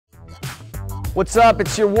What's up?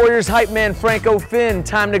 It's your Warriors hype man, Franco Finn.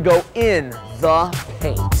 Time to go in the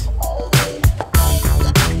paint.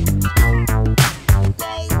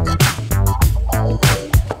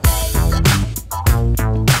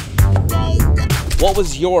 What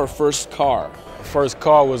was your first car? My first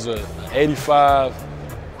car was a '85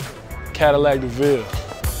 Cadillac DeVille.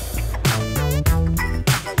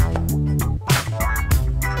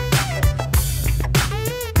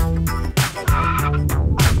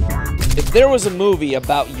 If there was a movie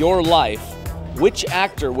about your life, which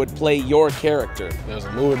actor would play your character? There's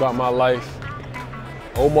a movie about my life.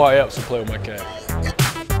 Omar Epps would play with my character.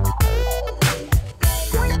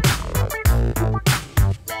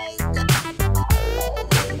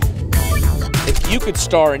 If you could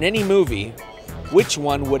star in any movie, which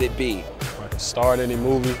one would it be? If I could star in any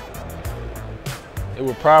movie, it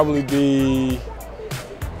would probably be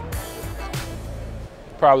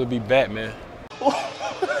Batman.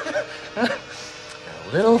 A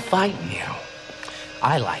little fight in you.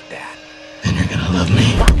 I like that. And you're gonna love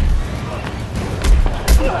me.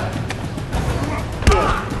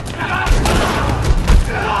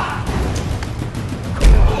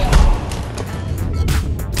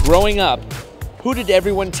 Growing up, who did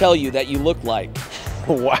everyone tell you that you looked like?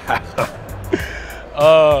 Wow.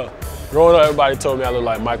 Growing up, everybody told me I looked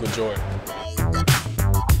like Michael Jordan.